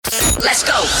Let's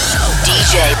go.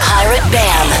 DJ Pirate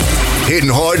Bam. Hittin'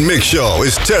 Hard Mix Show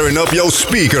is tearing up your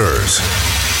speakers.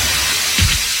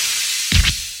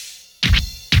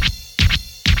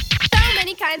 So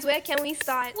many kinds, where can we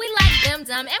start? We like them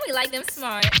dumb and we like them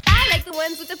smart. I like the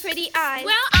ones with the pretty eyes.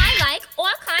 Well, I like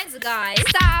all kinds of guys.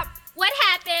 Stop. What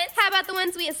happened? How about the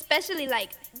ones we especially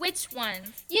like? Which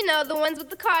ones? You know, the ones with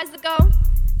the cars that go.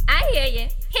 I hear you.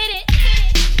 Hit it.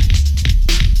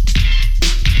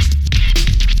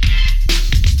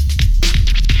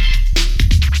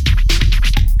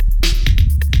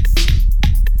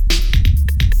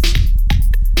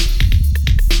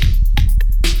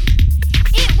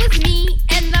 It was me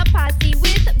and the posse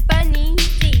with Bunny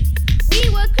D. We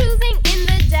were cruising in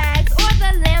the Jags or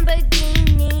the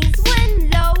Lamborghinis when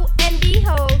lo and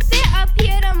behold, there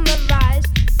appeared a mirage.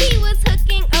 He was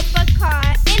hooking up a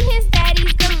car in his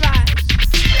daddy's garage.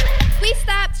 We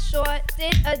stopped short,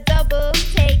 did a double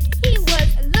take. He was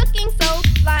looking so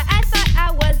fly, I thought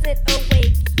I wasn't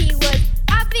awake. He was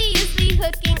obviously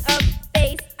hooking up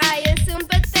bass, I assumed,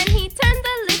 but then he turned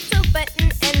the little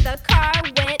button and the car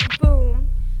went boom.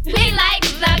 We like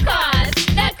the cars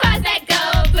that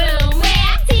go boom.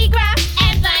 We're Tigra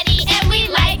and Bunny and we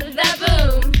like the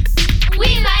boom.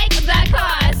 We like the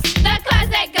cars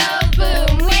that go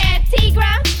boom. We're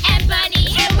Tigra and Bunny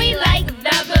and we like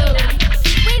the boom.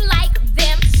 We like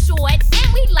them short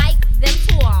and we like them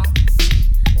tall.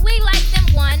 We like them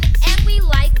one and we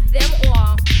like them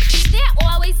all. They're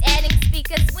always adding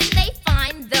speakers when they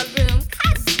find the room,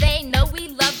 'cause they know we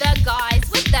love the guys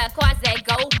with the cars that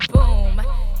go boom.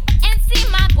 And see,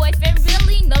 my boyfriend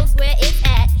really knows where it's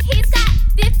at. He's got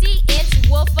 50-inch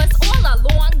woofers all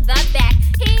along the back.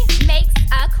 He makes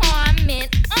a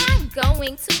comment on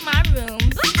going to my room,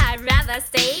 but I'd rather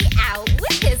stay out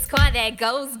with his car that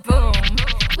goes boom.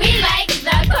 We like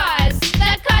the cars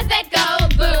that go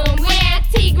boom. We're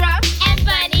Tigra and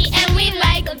Bunny and we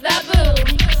like the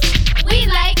boom. We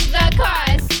like the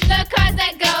cars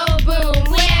that go boom.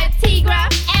 We're Tigra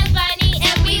and Bunny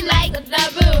and we like the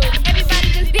boom. Everybody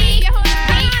just beat, beat,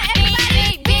 beat. Hey, hey,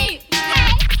 hey,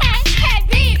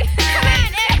 beat. Come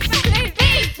on, everybody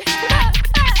beat.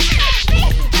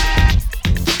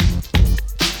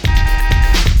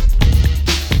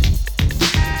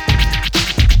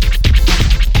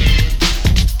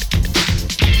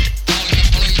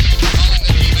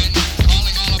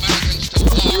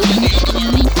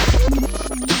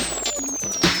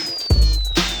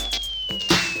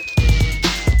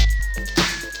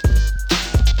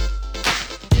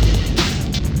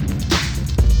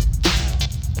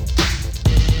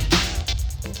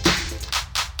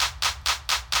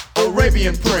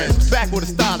 Arabian Prince, back with a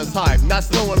stylish hype. Not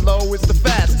slow and low, it's the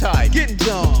fast type. Getting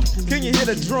dumb, can you hit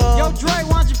a drum? Yo, Dre,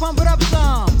 why don't you pump it up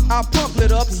some? I pump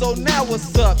it up, so now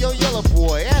what's up? Yo, yellow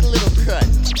boy, add a little cut.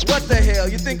 What the hell,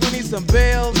 you think we need some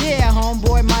bells? Yeah,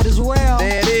 homeboy, might as well.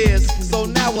 There it is, so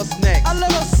now what's next? A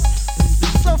little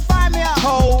so fire me up.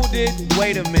 Hold it,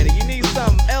 wait a minute, you need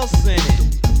something else in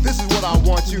it. This is what I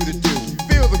want you to do.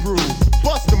 Feel the groove,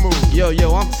 bust the move.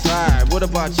 Yo, I'm tired, what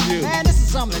about you? Man, this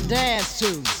is something to dance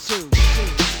to.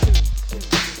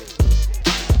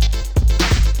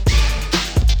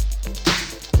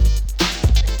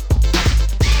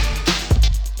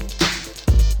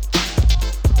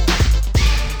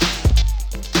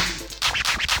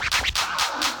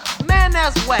 Man,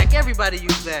 that's whack. Everybody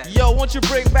use that. Yo, won't you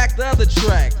bring back the other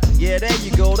track? Yeah, there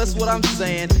you go, that's what I'm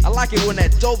saying. I like it when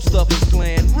that dope stuff is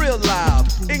playing real loud,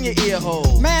 in your ear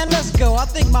hole. Man, let's go. I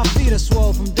think my feet are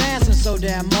swole from dancing so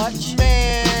damn much.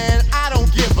 Man, I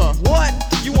don't give a what?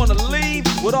 You wanna leave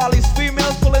with all these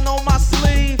females pulling on my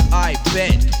sleeve? I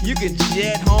bet you can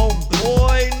jet home,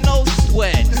 boy, no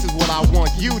sweat. This is what I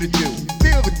want you to do.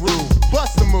 Feel the groove,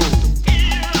 bust the move.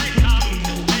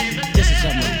 This is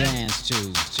something to dance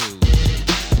to.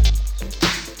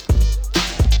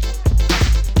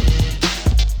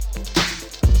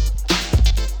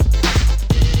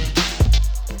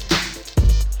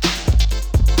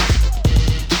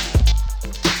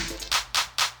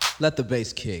 Let the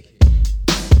bass kick.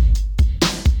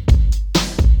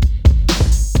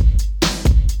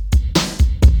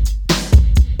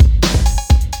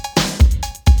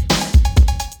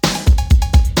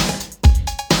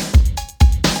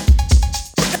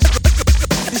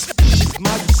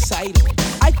 My recital,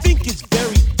 I think it's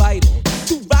very vital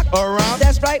to rock around.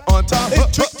 That's right, on time.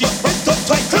 It's tricky. It's so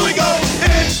tight. Here we go.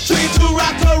 It's tricky to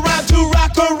rock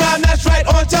around. That's right,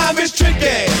 on time. It's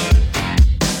tricky.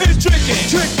 It's tricky. It's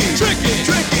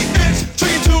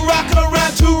tricky to rock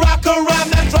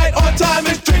around. That's right, on time.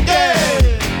 It's tricky.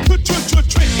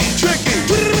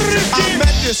 I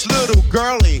met this little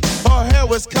girlie. Her hair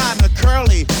was kinda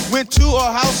curly. Went to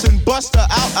her house house and bust her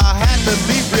out. I had to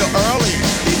leave real early.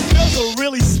 These girls are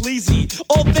really sleazy.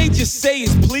 All they just say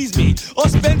is please me, or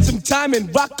spend some time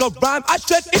and rock a rhyme. I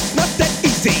said it's not that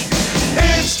easy.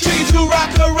 It's tricky to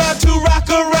rock around, to rock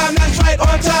around. That's right,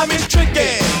 on time is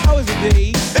tricky. How is it,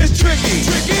 D? It's tricky,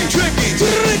 tricky, tricky.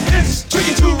 It's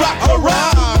tricky to rock around,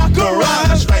 rock around.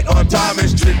 That's right, on time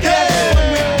is tricky.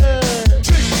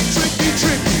 Tricky, tricky,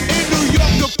 tricky. In New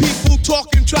York, the people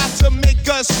talk and try to make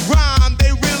us rhyme.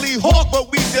 They really hawk,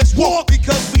 but we just walk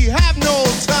because we have no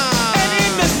time. And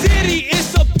in the city,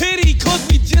 it's a pity, cause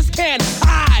we just can't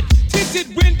hide.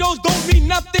 Tinted windows don't mean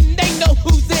nothing, they know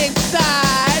who's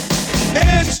inside.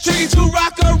 It's tricky to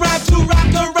rock around, to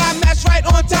rock around. That's right,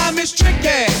 on time is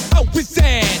tricky. How is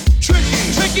that?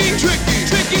 Tricky, tricky, tricky,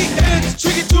 tricky. It's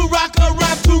tricky to rock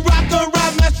around, to rock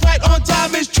around. That's right, on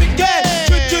time is tricky.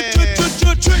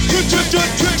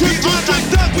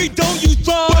 We don't use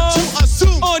drugs, but you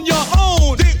assume on your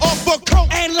own. They offer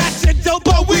coke and lots of dope,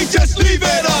 but we just leave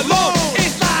it alone.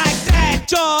 It's like that,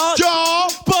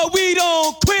 y'all. But we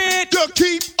don't quit. You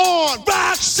keep on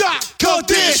rock, shock, cause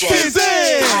this is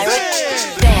it.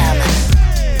 Pirate Bam.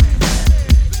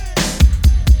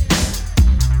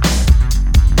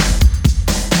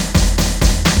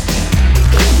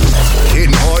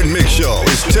 Hittin Hard Mix Show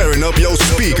is tearing up your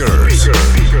speakers.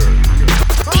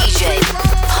 DJ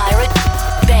Pirate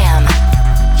Bam.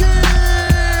 Yeah,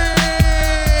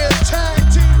 tag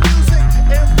team music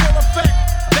in full effect.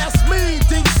 That's me,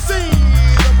 DC,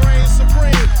 the brain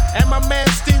supreme, and my man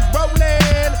Steve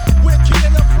Rowland. We're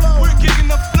kicking the flow. We're kicking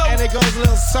the flow. And it goes a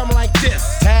little something like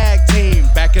this. Tag team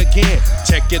back again.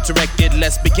 Check it, direct it,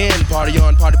 let's begin. Party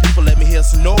on, party people, let me hear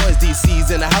some noise. DC's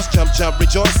in the house, jump, jump,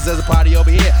 rejoices. There's a party over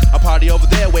here, a party over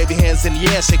there. Wave your hands in the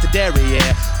air, shake the dairy,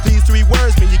 yeah. These three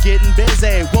words mean you're getting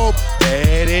busy. Whoop,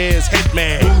 there it is,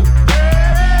 Hitman. Whoop, there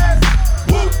it is.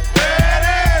 Whoop, there it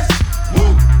is.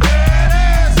 Whoop, there it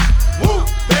is. Whoop,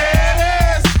 there it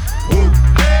is. Whoop,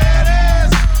 there it is.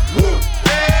 Whoop,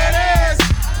 there it is.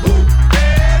 Whoop,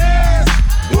 there it is.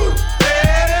 Whoop,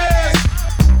 there it is.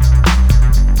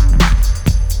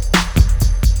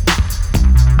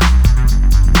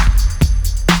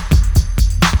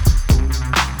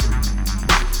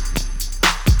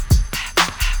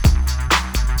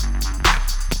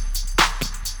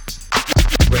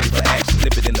 Ready for action,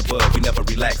 nip it in the bud, we never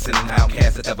relaxing.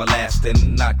 Outcast is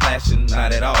everlasting, not clashing,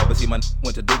 not at all. But see, my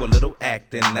went to do a little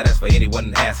acting. Now that's for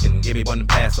anyone asking. Give me one and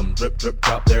pass 'em. Drip, drip,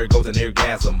 drop, there goes an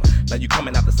orgasm. Now you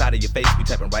coming out the side of your face, we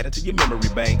tapping right into your memory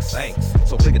banks. Thanks.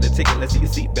 So click at the ticket, let's see your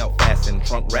seatbelt fasten.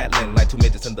 Trunk rattling like two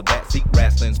midgets in the back seat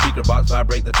wrestling. Speaker box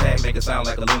vibrate the tag, make it sound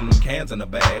like aluminum cans in a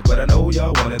bag. But I know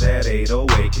y'all wanted that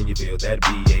 808. Can you feel that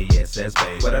BASS bass?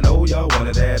 But I know y'all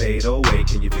wanted that 808.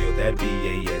 Can you feel that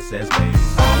BASS bass?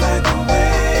 I like the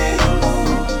way you move.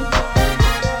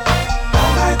 I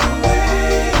like the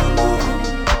way you move.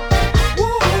 Woo,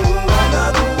 I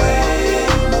love the way you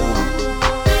move.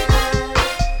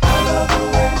 I love the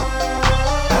way.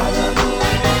 I love the way.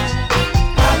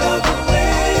 I love the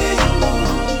way you move.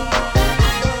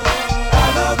 I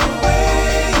love the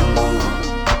way you move.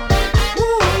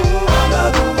 Woo, I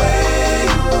love the way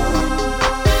you move.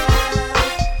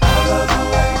 I love the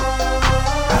way.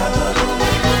 I love the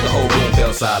way. The whole room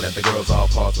fell silent. The girls all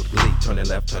paused with glee. Turning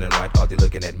left, turning right, thought they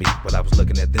looking at me. But I was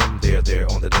looking at them, they're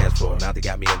on the dance floor. Now they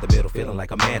got me in the middle, feeling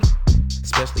like a man.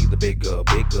 Especially the big girl.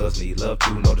 Big girls need love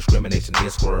too, no discrimination here,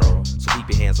 squirrel. So keep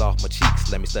your hands off my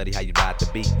cheeks, let me study how you ride the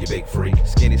beat, you big freak.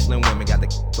 Skinny, slim women got the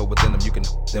so within them, you can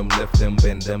them, lift them,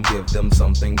 bend them, give them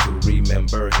something to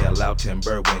remember. Hell out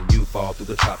timber when you fall through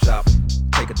the chop shop.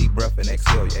 Take a deep breath and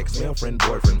exhale. Your ex-male friend,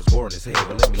 boyfriend was boring as hell.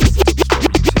 But let me listen to the story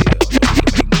you tell. So you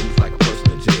can make moves like a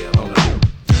person in jail. Hold on.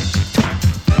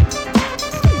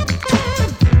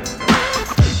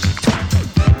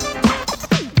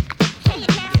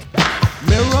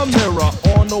 Mirror, mirror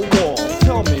on the wall,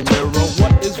 tell me, mirror,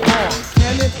 what is wrong?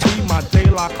 Can it be my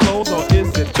daylight clothes or is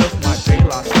it just my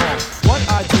daylight song? What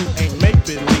I do ain't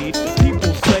make-believe,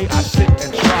 people say I sit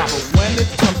and try, but when it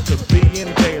comes to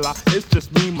being daylight, it's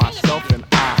just me, myself, and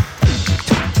I. It's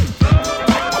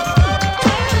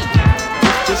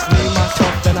just me,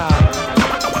 myself, and I.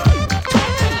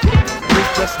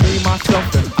 It's just me,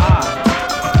 myself, and I.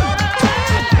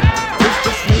 It's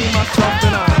just me, myself,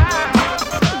 and I.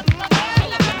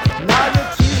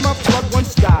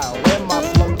 Style and my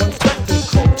plug one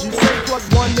spectacle. You say plug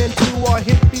one and two are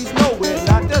hippies nowhere.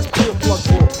 Not that's pure plug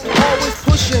bull. Always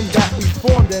pushing that we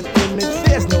formed an image.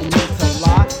 There's no need to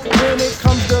lie. When it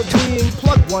comes to being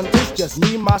plug one, it's just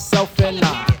me, myself, and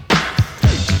I.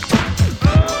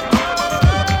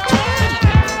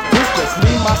 It's just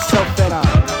me, myself, and I.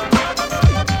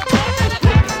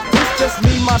 It's just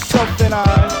me, myself, and I.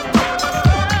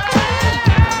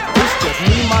 It's just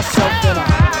me, myself, and I.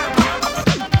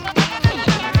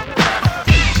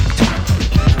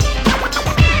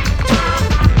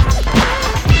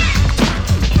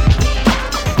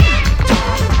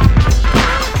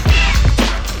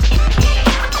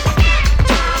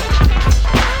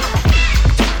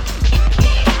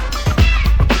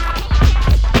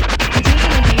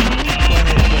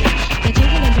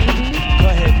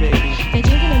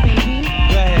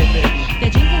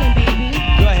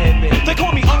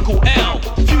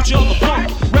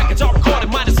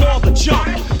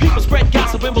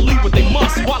 And believe what they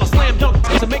must while I slam dunk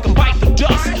to make them bite the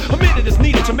dust. A minute is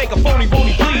needed to make a phony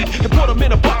bleed and put them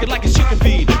in a bucket like a chicken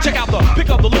feed. Check out the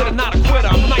pick up the lid and not a quitter.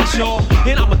 I'm nice, y'all,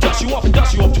 and I'ma dust you off and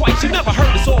dust you off twice. You never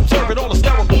heard it, so observe it, all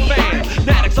hysterical fan.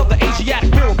 Fanatics of the Asiatic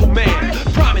miracle man.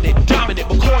 Prominent, dominant,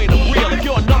 McCoy and I'm real. If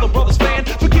you're another brother's fan,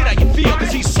 forget how you feel,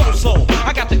 cause he's so-so.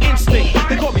 I got the instinct,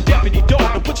 they call me Deputy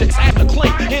Dog. To put your ass in a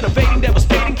clink, innovating,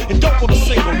 devastating, and don't want a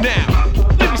single now.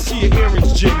 Let me see your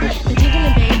earrings jingle. The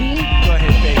jiggling, baby. Go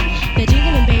ahead, baby. The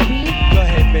jiggling, baby. Go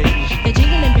ahead, baby. The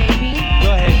jiggling, baby. Go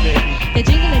ahead, baby. The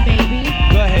jiggling, baby.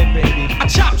 Go ahead, baby. I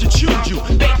chopped you, chewed you,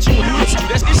 baked you, and loosed you.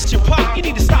 That's it's your pop. You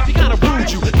need to stop. You kinda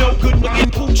rude you. No good looking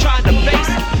pool trying to face.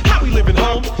 How we living,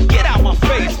 Holmes? Get out my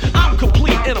face. I'm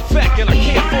complete in effect, and I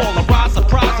can't fall. I rise,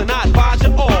 surprise, and I advise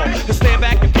you all. And stand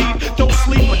back and peep. Don't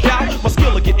sleep or doubt. My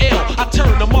skill will get ill. I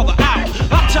turn the mother out.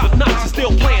 I'm top notch and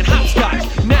still playing hopscotch.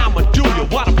 Now I'ma do you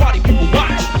while the party people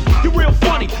watch. You real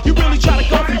funny. You really try to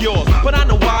go for yours, but I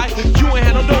know why. You ain't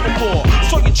had no dough before,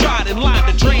 so you tried and lied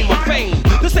to drain my fame.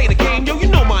 This ain't a game, yo. You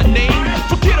know my name.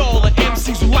 Forget all the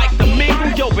MCs who like to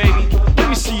mingle, yo, baby. Let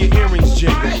me see your earrings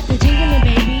jingle. The jiggling,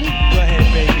 baby. Go ahead,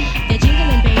 baby. The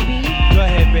jiggling, baby. Go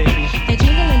ahead, baby. The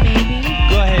jiggling, baby.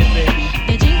 Go ahead, baby.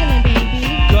 The jiggling,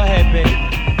 baby. Go ahead, baby.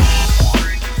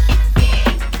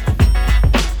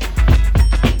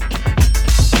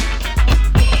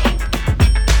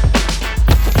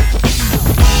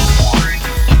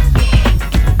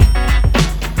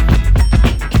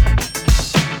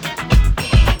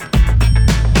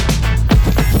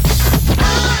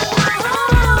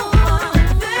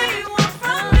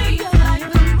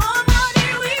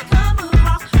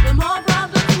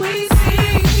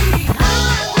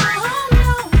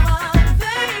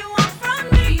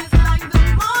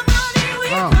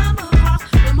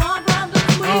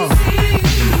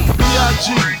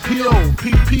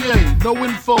 No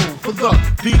info for the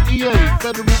DEA.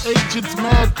 Federal agents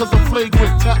mad cause I'm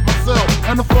flagrant. Tap myself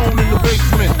and the phone in the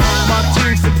basement. My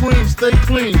team supreme, stay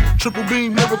clean. Triple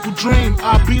beam, miracle dream.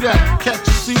 I be that. Catch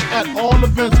a seat at all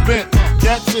events bent.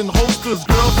 Gats in holsters,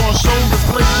 girls on shoulders.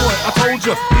 Playboy, I told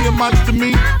ya, being much to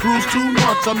me. Bruise too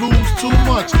much, I lose too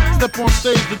much. Step on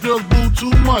stage, the girls boo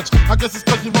too much. I guess it's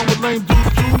cause you run with lame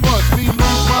dudes too much. Me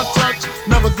lose my touch,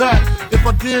 never that. If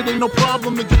I did, ain't no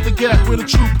problem to get the gap where the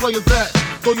true players at.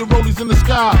 Throw your rollies in the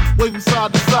sky, waving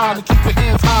side to side, and keep your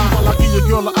hands high while I give your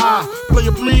girl an eye. Play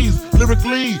it please,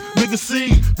 lyrically, nigga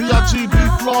C, B-I-G-B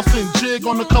flossing, jig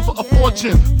on the cover of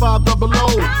Fortune, 500.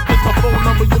 Here's my phone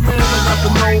number, your man, I got the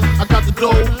know, I got the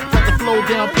dough, got the flow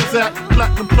down, pizzazz,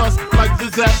 platinum plus, like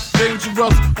Zizak,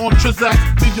 dangerous on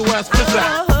Trizak, leave your ass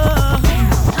pizzazz.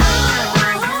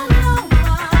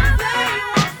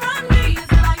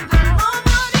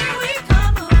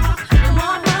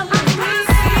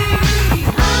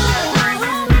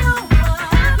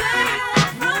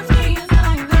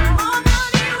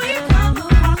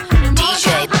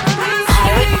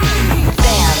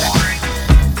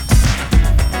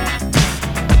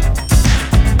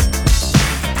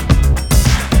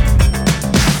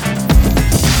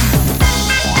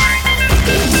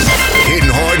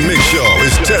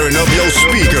 Tearing up your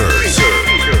speakers.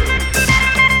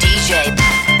 DJ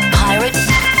Pirate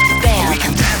Bam. We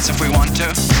can dance if we want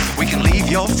to. We can leave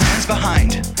your friends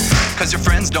behind. Cause your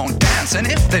friends don't dance, and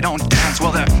if they don't dance,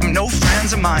 well, they're no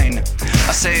friends of mine.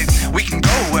 I say we can go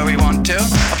where we want to,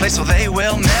 a place where they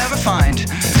will never find.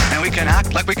 And we can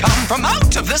act like we come from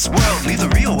out of this world, leave the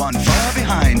real one far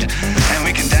behind. And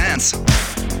we can dance.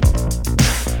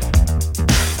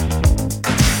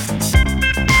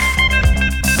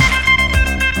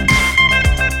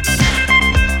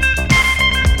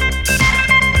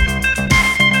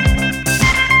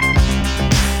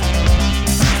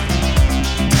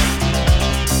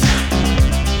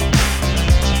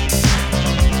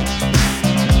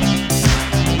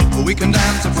 We can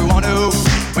dance if we want to.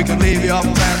 We can leave your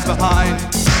friends behind.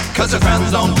 Cause your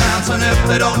friends don't dance, and if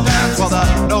they don't dance, well,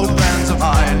 they're no friends of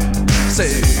mine.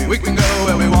 Say, we can go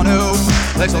where we want to,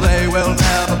 place where they will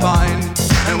never find.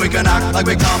 And we can act like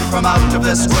we come from out of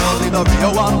this world, leave the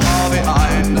real one far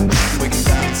behind. We can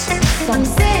dance. Some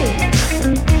say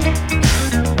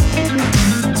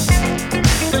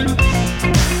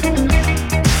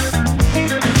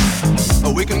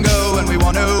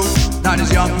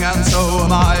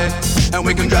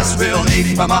feel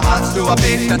neat. From our hearts to our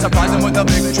feet and surprise them with a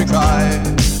victory cry.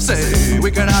 Say, we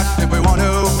can act if we want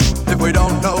to. If we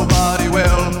don't, nobody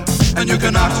will. And you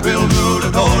can act real rude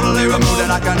and totally removed,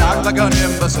 and I can act like an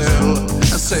imbecile.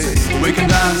 And say, we can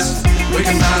dance,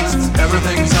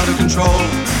 everything's out of control.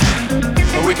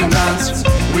 We can dance,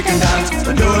 we're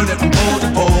doing it from pole to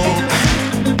pole.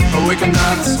 We can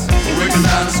dance,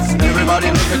 everybody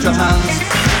look at your hands.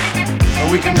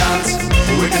 We can dance,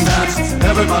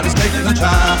 everybody's taking a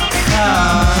chance.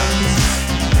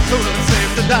 Well, it's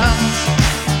safe to dance,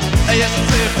 yes it's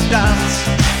safe to dance.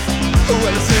 Well,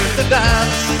 it's safe to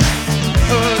dance,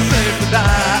 well, it's safe to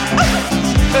dance.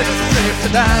 It's safe to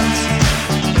dance,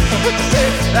 it's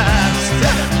safe to dance.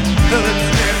 Well, it's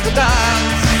safe to dance,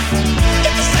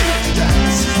 it's safe to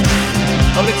dance.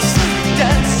 Oh, it's safe to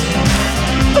dance,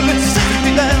 oh, it's safe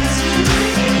to dance,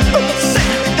 oh, it's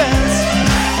safe to dance,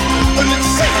 oh, it's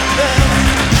safe to dance.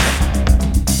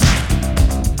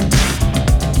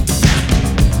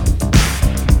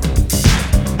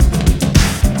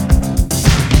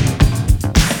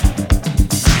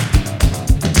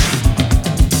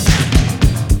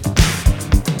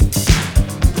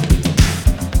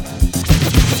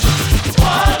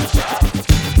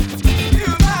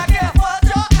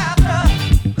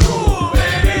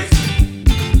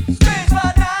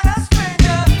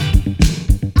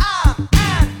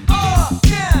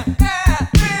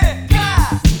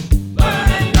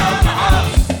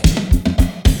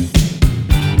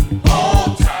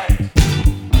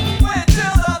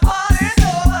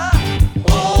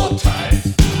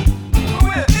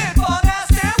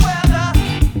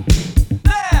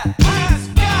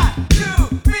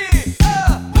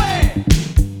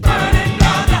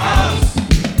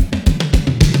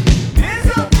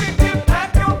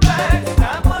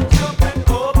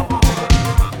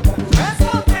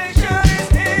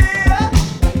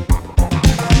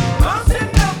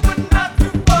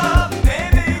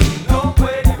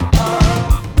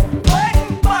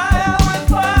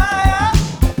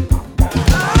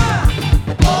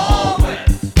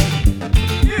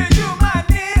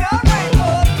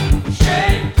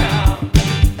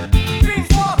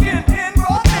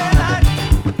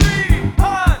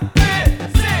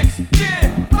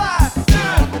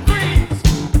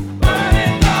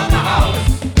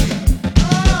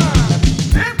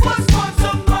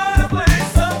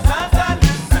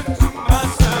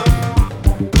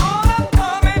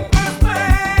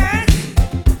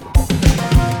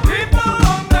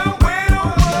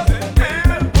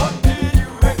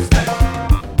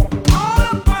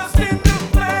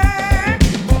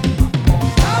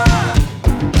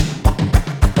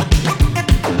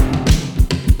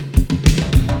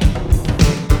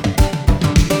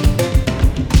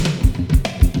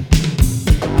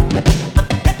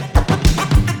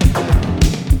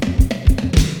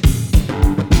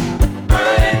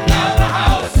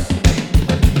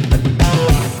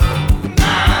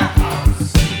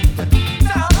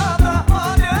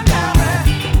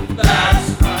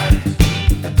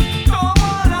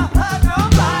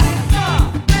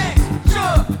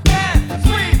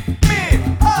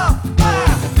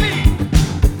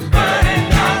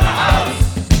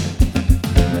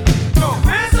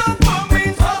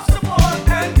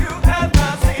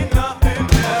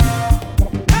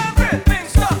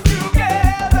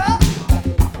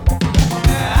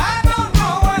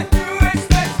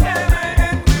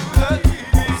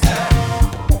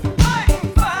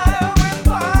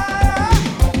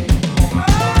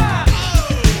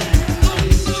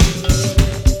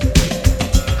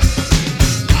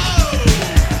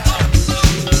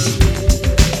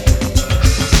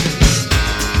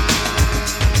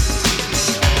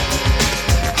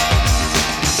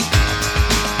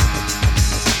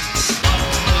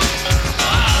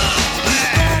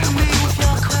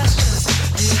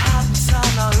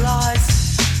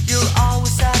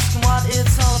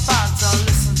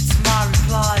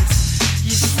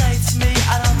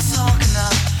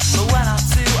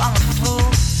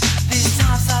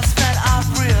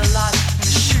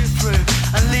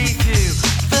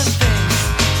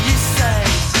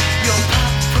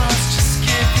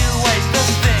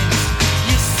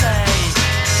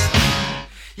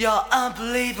 You're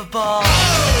unbelievable.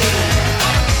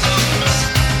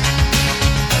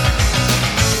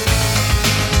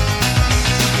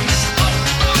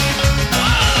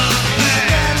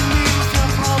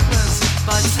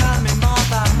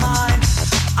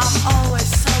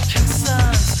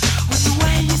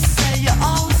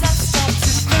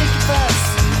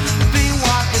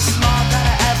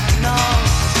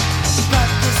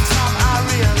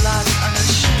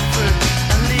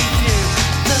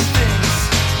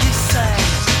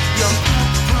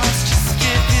 Cross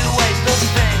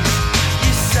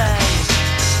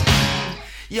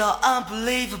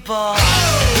unbelievable.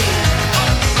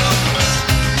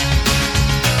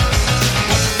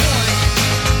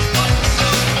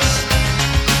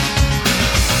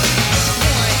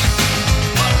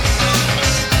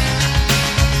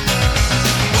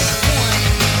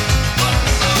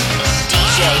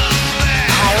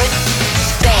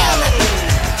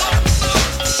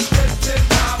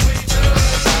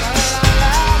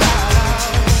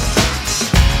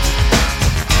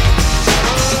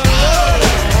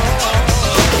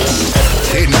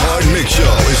 Hittin Hard Mix Show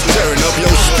is tearing up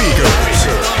your speakers.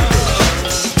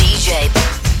 DJ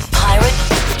Pirate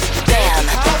Bam.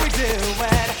 How we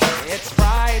doing? It's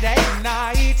Friday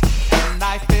night and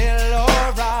I feel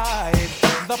alright.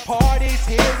 The party's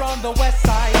here on the west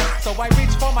side, so I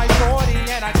reach for my 40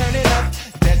 and I turn it up.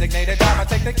 Designated driver,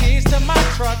 take the keys to my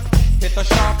truck. Hit the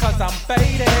shop cause I'm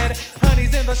faded.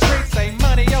 Honey's in the streets, say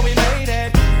money, yo, we made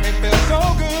it. It feels so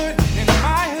good in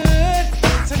my hood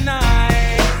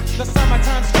tonight. The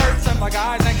summertime skirts and the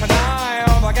guys ain't canine.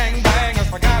 All the gangbangers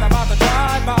forgot about the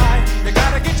drive-by. You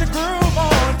gotta get your groove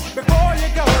on before you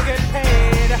go get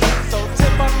paid. So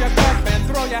tip up your cup and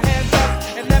throw your hands up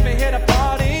and let me hear the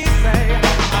party say,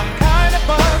 I'm kinda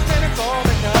buzzed and it's all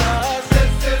because this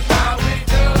is how we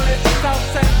do it. South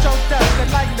Central does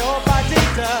it like nobody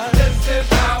does. This is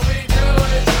how we do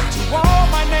it. To all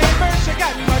my neighbors, you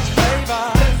got much flavor.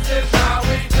 This is how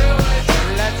we do it.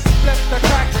 Let's flip the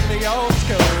crack with the old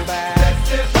school back.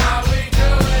 This is how we do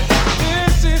it.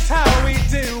 This is how we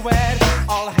do it.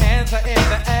 All hands are in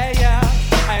the air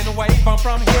and wave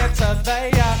from here to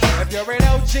there. If you're an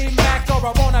OG Mac or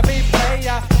a wannabe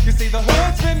player, you see the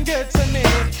hood's been good to me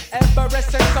ever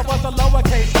since I was a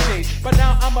lowercase G. But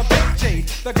now I'm a big G.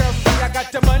 The girls see I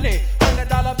got the money,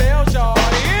 $100 bills, y'all.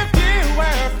 If you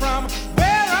were from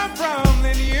where I'm from,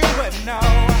 then you would know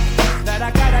that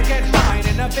I gotta get mine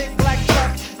in a big black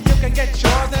truck. You can get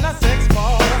yours in a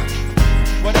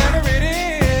 6-4. Whatever it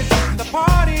is, the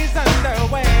party's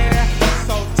underway.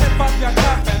 So tip up your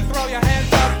cup and throw your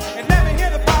hands up and let me hear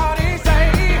the party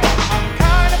say, I'm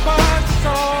kinda buzzed, it's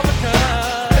all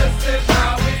because this is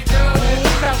how we do it.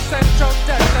 South Central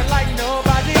does it like nobody.